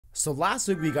So last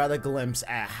week we got a glimpse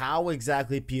at how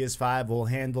exactly PS5 will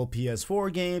handle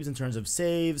PS4 games in terms of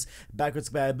saves, backwards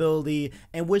compatibility,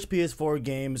 and which PS4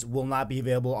 games will not be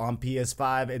available on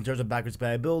PS5 in terms of backwards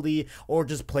compatibility or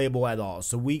just playable at all.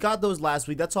 So we got those last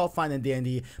week, that's all fine and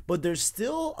dandy, but there's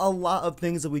still a lot of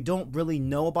things that we don't really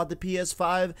know about the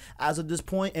PS5 as of this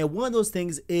point, and one of those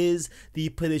things is the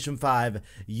PlayStation 5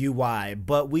 UI.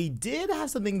 But we did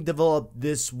have something developed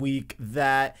this week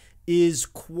that is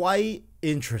quite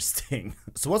interesting.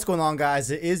 So what's going on,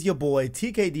 guys? It is your boy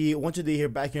TKD, want you to here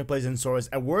back here in PlayStation Source,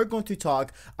 and we're going to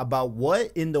talk about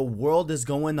what in the world is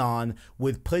going on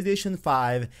with PlayStation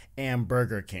 5 and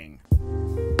Burger King.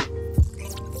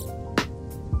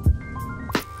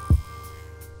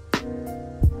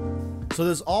 So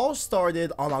this all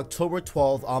started on October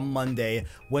 12th on Monday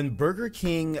when Burger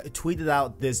King tweeted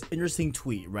out this interesting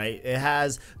tweet, right? It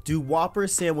has, do Whopper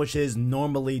sandwiches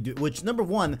normally do, which number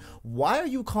one, why are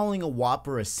you calling a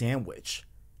Whopper a sandwich?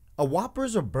 A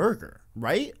Whopper's a burger,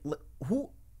 right?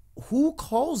 Who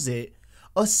calls it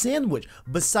a sandwich?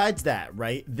 Besides that,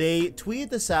 right? They tweeted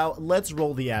this out. Let's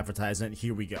roll the advertisement.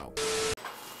 Here we go.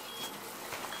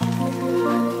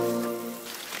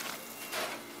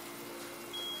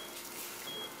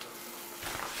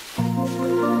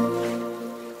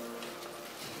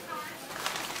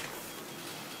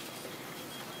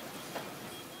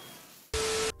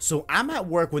 So I'm at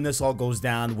work when this all goes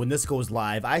down, when this goes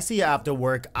live. I see it after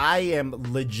work. I am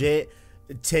legit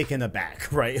taken aback,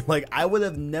 right? Like, I would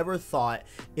have never thought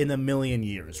in a million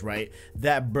years, right,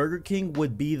 that Burger King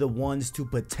would be the ones to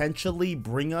potentially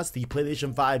bring us the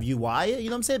PlayStation 5 UI. You know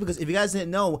what I'm saying? Because if you guys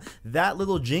didn't know, that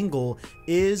little jingle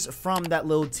is from that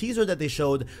little teaser that they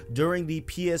showed during the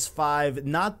PS5,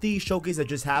 not the showcase that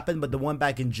just happened, but the one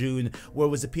back in June, where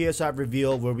it was a PS5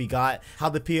 reveal, where we got how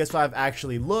the PS5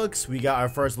 actually looks. We got our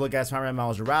first look at Spider-Man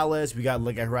Miles Morales. We got a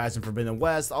look at Horizon Forbidden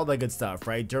West, all that good stuff,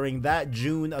 right? During that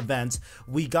June event,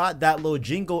 we got that little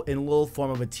jingle in a little form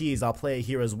of a tease. I'll play it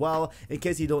here as well in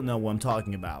case you don't know what I'm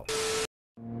talking about.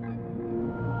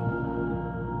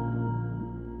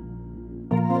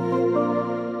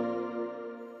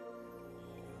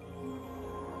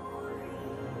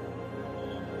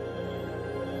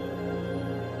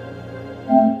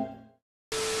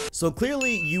 So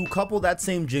clearly you couple that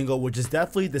same jingle, which is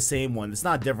definitely the same one, it's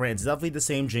not different, it's definitely the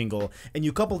same jingle, and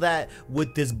you couple that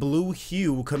with this blue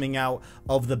hue coming out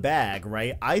of the bag,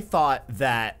 right? I thought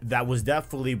that that was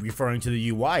definitely referring to the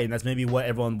UI, and that's maybe what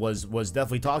everyone was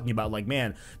definitely talking about. Like,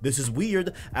 man, this is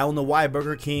weird. I don't know why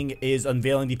Burger King is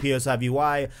unveiling the PS5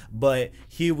 UI, but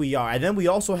here we are. And then we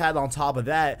also had, on top of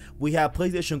that, we have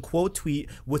PlayStation quote tweet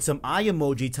with some eye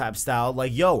emoji type style,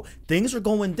 like, yo, things are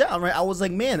going down, right? I was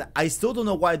like, man, I still don't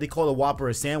know why they call a Whopper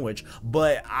a sandwich,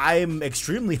 but I'm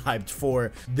extremely hyped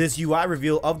for this UI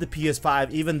reveal of the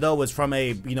PS5, even though it's from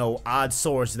a, you know, odd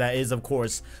source that is, of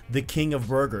course, the king of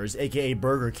burgers, aka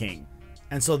Burger King.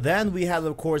 And so then we had,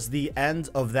 of course, the end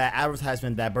of that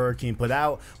advertisement that Burger King put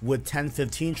out with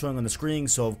 10:15 showing on the screen.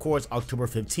 So, of course, October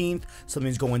 15th,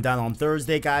 something's going down on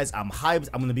Thursday, guys. I'm hyped.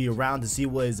 I'm going to be around to see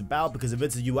what it's about, because if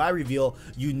it's a UI reveal,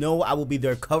 you know I will be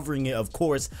there covering it, of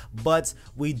course. But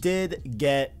we did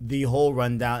get the whole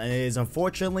rundown, and it is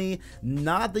unfortunately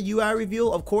not the UI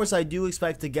reveal. Of course, I do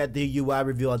expect to get the UI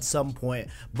reveal at some point,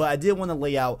 but I did want to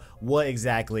lay out what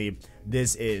exactly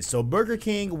this is. So Burger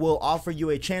King will offer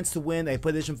you a chance to win a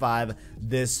PlayStation 5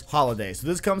 this holiday. So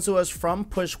this comes to us from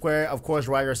Push Square, of course,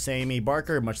 writer Sammy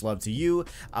Barker, much love to you.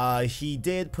 He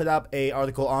did put up a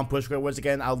article on Push Square. Once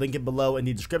again, I'll link it below in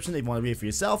the description if you want to read it for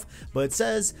yourself, but it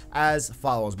says as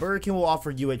follows: Burger King will offer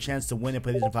you a chance to win a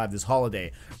PlayStation 5 this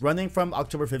holiday. Running from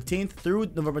October 15th through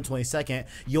November 22nd,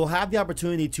 you'll have the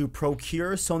opportunity to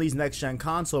procure Sony's next-gen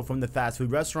console from the fast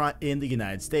food restaurant in the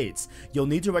United States. You'll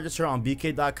need to register on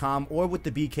BK.com or with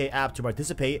the BK app to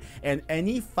participate, and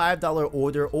any $5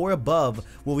 order or above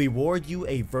will reward you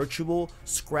a virtual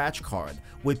scratch card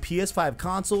with PS5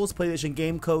 consoles, PlayStation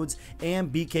game codes,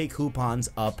 and BK coupons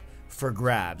up for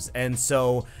grabs. And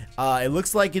so it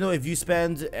looks like, you know, if you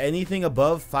spend anything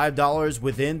above $5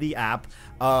 within the app,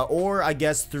 or I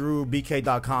guess through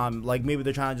BK.com, like maybe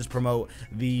they're trying to just promote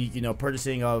the, you know,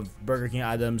 purchasing of Burger King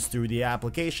items through the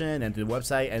application and through the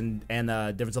website and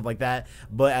different stuff like that.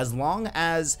 But as long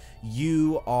as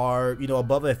you are, you know,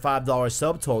 above a $5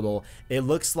 subtotal, it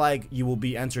looks like you will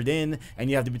be entered in, and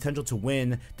you have the potential to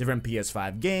win different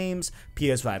PS5 games,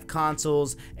 PS5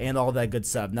 consoles, and all that good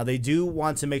stuff. Now they do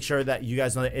want to make sure sure that you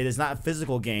guys know that it is not a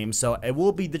physical game, so it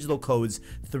will be digital codes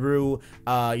through,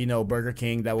 you know, Burger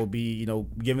King that will be, you know,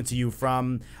 given to you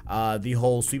from the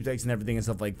whole sweepstakes and everything and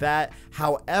stuff like that.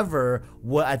 However,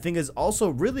 what I think is also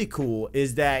really cool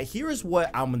is that here's what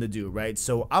I'm gonna do, right?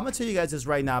 So I'm gonna tell you guys this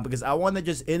right now because I want to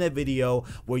just in a video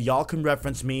where y'all can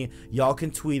reference me, y'all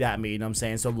can tweet at me, you know what I'm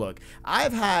saying? So look,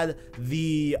 I've had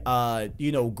the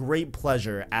you know, great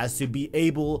pleasure as to be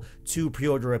able to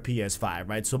pre-order a PS5,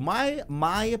 right? So my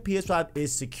PS5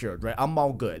 is secured, right? I'm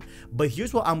all good. But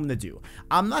here's what I'm gonna do.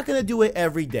 I'm not gonna do it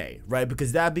every day, right?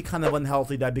 Because that'd be kind of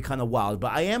unhealthy, that'd be kind of wild.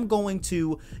 But I am going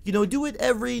to, you know, do it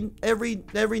every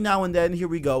now and then. Here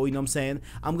we go, you know what I'm saying?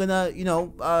 I'm gonna, you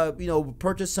know,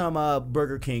 purchase some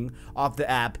Burger King off the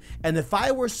app, and if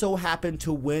I were so happen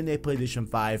to win a PlayStation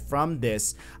 5 from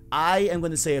this, I am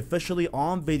going to say officially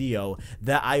on video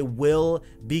that I will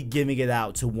be giving it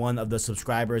out to one of the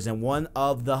subscribers and one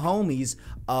of the homies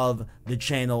of the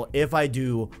channel if I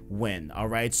do win. All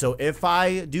right, so if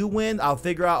I do win, I'll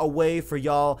figure out a way for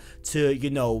y'all to, you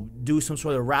know, do some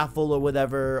sort of raffle or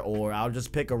whatever, or I'll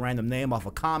just pick a random name off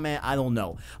a comment. I don't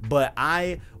know, but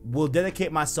I will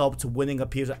dedicate myself to winning a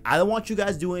PS5. I don't want you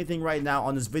guys to do anything right now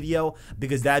on this video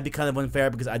because that'd be kind of unfair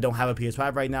because I don't have a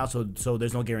PS5 right now, so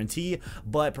there's no guarantee.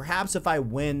 But perhaps if I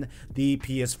win the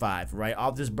PS5, right,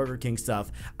 off this Burger King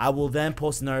stuff, I will then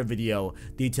post another video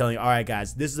detailing, all right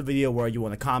guys, this is a video where you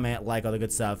want to comment, like, all the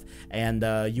good stuff, and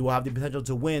you will have the potential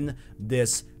to win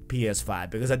this PS5,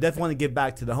 because I definitely want to give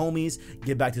back to the homies,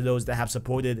 give back to those that have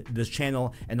supported this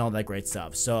channel and all that great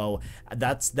stuff. So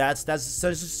that's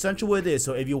essentially what it is.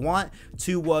 So if you want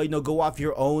to you know, go off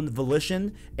your own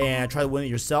volition and try to win it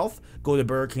yourself, go to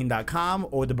BurgerKing.com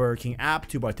or the Burger King app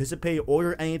to participate.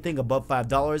 Order anything above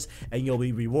 $5 and you'll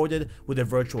be rewarded with a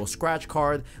virtual scratch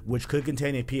card, which could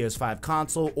contain a PS5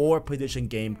 console or PlayStation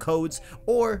game codes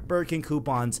or Burger King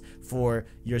coupons for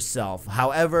yourself.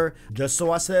 However, just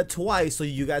so I said it twice so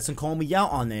you guys can call me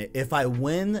out on it, if I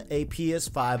win a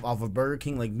PS5 off of Burger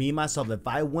King, like me myself, if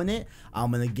I win it,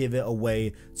 I'm gonna give it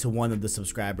away to one of the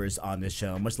subscribers on this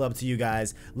channel. Much love to you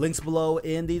guys. Links below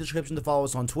in the description to follow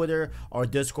us on Twitter, our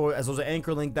Discord, as well as an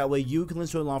Anchor link. That way you can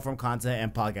listen to long form content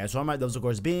and podcasts. So those of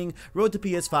course being Road to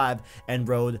PS5 and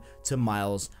Road to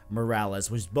Miles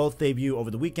Morales, which both debut over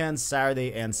the weekend,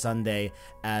 Saturday and Sunday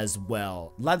as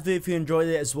well. Like the video if you enjoyed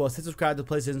it, as well as hit subscribe to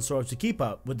PlayStation Store to keep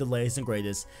up with the latest and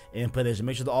greatest in PlayStation.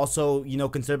 Make sure to also, you know,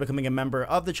 consider becoming a member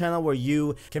of the channel, where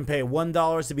you can pay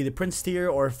 $1 to be the Prince tier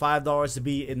or $5 to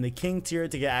be in the King tier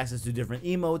to get access to different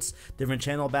emotes, different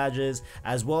channel badges,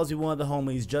 as well as be one of the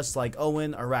homies just like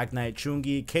Owen, Arachnite,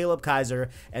 Chungi, Caleb Kaiser,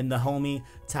 and the homie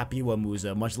Tapiwa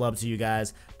Musa. Much love to you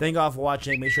guys. Thank you all for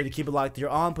watching. Make sure to keep it locked here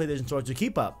on PlayStation Store to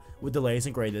keep up with the latest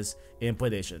and greatest in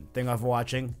PlayStation. Thank you all for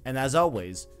watching, and as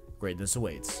always, greatness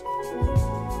awaits.